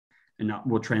and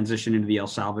we'll transition into the El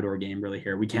Salvador game really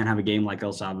here. We can't have a game like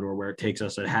El Salvador where it takes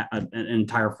us an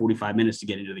entire 45 minutes to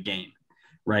get into the game,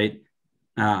 right?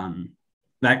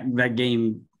 That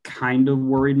game kind of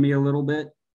worried me a little bit.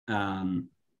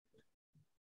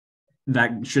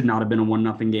 That should not have been a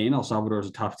 1-0 game. El Salvador is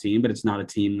a tough team, but it's not a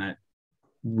team that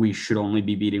we should only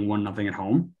be beating 1-0 at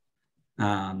home.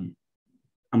 I'm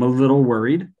a little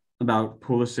worried about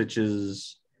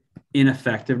Pulisic's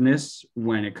ineffectiveness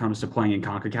when it comes to playing in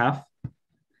CONCACAF.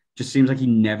 Just seems like he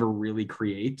never really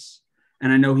creates.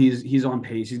 And I know he's on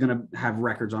pace. He's going to have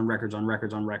records on records on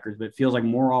records on records, but it feels like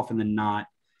more often than not,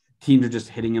 teams are just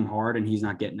hitting him hard and he's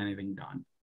not getting anything done.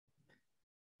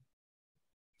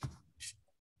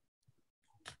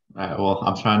 All right, well,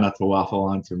 I'm trying not to waffle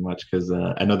on too much because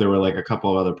I know there were like a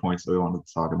couple of other points that we wanted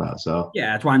to talk about. So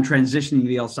yeah, that's why I'm transitioning to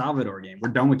the El Salvador game. We're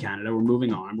done with Canada. We're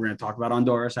moving on. We're going to talk about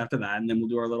Honduras after that, and then we'll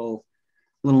do our little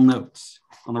notes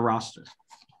on the roster.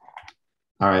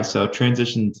 All right, so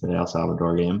transition to the El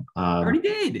Salvador game. I already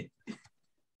did.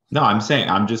 No,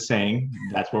 I'm just saying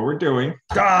that's what we're doing.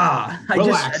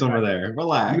 Relax over there.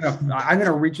 Relax. I'm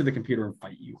gonna reach to the computer and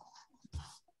fight you.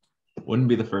 Wouldn't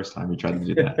be the first time you tried to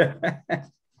do that.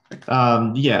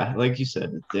 Yeah, like you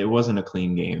said, it wasn't a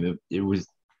clean game. It was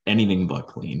anything but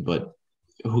clean. But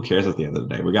who cares at the end of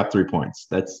the day? We got 3 points.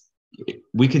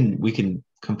 We can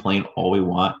complain all we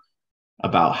want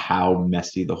about how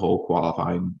messy the whole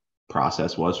qualifying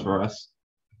process was for us.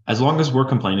 As long as we're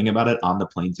complaining about it on the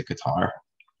plane to Qatar,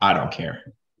 I don't care.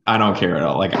 I don't care at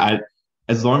all.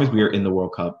 As long as we are in the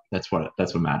World Cup, that's what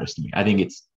matters to me. I think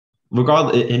it's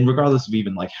regardless of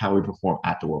even like how we perform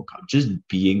at the World Cup, just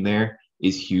being there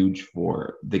is huge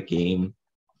for the game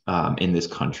in this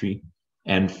country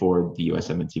and for the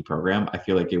USMNT program. I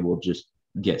feel like it will just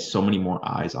get so many more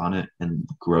eyes on it and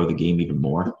grow the game even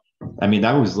more. I mean,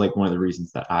 that was like one of the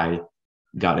reasons that I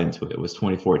got into it. It was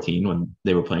 2014 when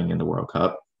they were playing in the World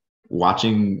Cup,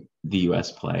 watching the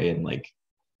US play and like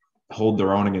hold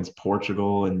their own against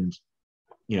Portugal and,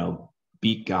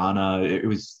 beat Ghana. It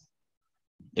was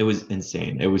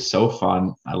insane. It was so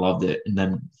fun. I loved it. And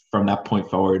then from that point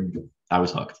forward, I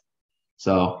was hooked.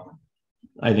 So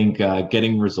I think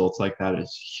getting results like that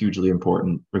is hugely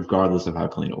important, regardless of how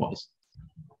clean it was.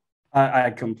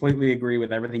 I completely agree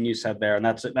with everything you said there. And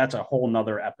that's a whole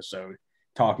nother episode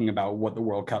talking about what the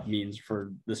World Cup means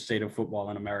for the state of football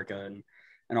in America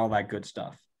and all that good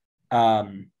stuff.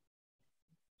 One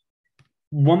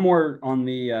more on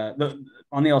the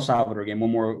El Salvador game,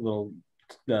 one more little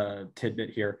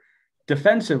tidbit here.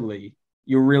 Defensively,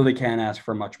 you really can't ask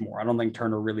for much more. I don't think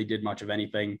Turner really did much of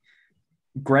anything.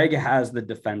 Greg has the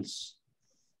defense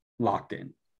locked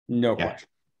in. No question.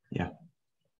 Yeah.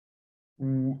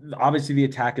 Obviously, the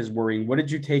attack is worrying. What did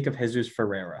you take of Jesus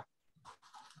Ferreira?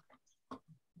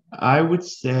 I would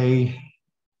say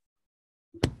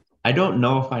I don't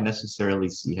know if I necessarily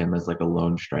see him as like a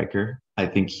lone striker. I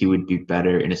think he would be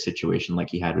better in a situation like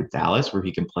he had with Dallas, where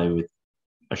he can play with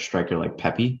a striker like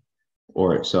Pepe,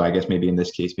 or so I guess maybe in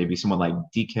this case, maybe someone like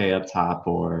DK up top,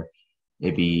 or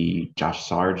maybe Josh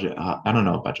Sargent. I don't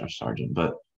know about Josh Sargent,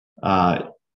 but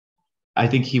I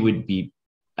think he would be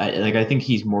I think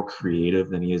he's more creative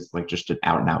than he is like just an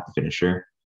out and out finisher.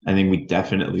 I think we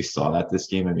definitely saw that this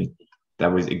game. I mean,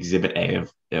 that was exhibit A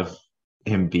of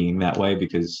him being that way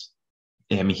because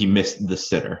he missed the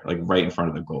sitter like right in front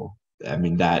of the goal. I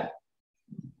mean, that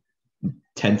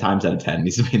 10 times out of 10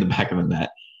 needs to be in the back of the net.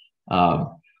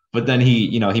 But then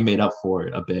he made up for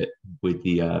it a bit with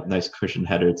the nice cushion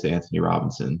header to Anthony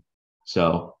Robinson.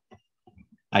 So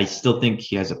I still think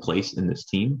he has a place in this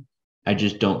team. I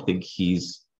just don't think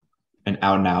he's an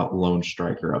out and out lone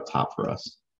striker up top for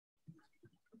us.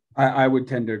 I would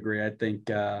tend to agree. I think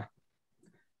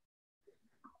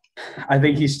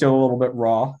he's still a little bit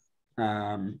raw.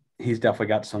 He's definitely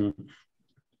got some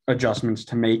adjustments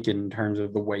to make in terms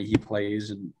of the way he plays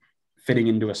and fitting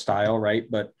into a style, right?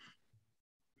 But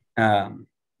a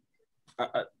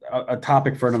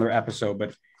topic for another episode,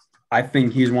 but I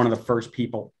think he's one of the first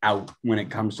people out when it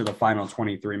comes to the final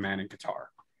 23-man in Qatar.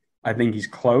 I think he's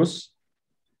close.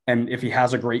 And if he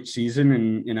has a great season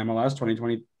in MLS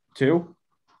 2022,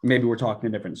 maybe we're talking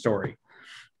a different story.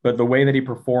 But the way that he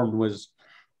performed was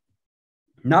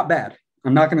not bad.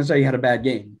 I'm not going to say he had a bad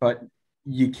game, but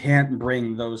you can't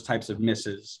bring those types of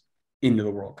misses into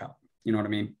the World Cup. You know what I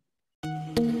mean?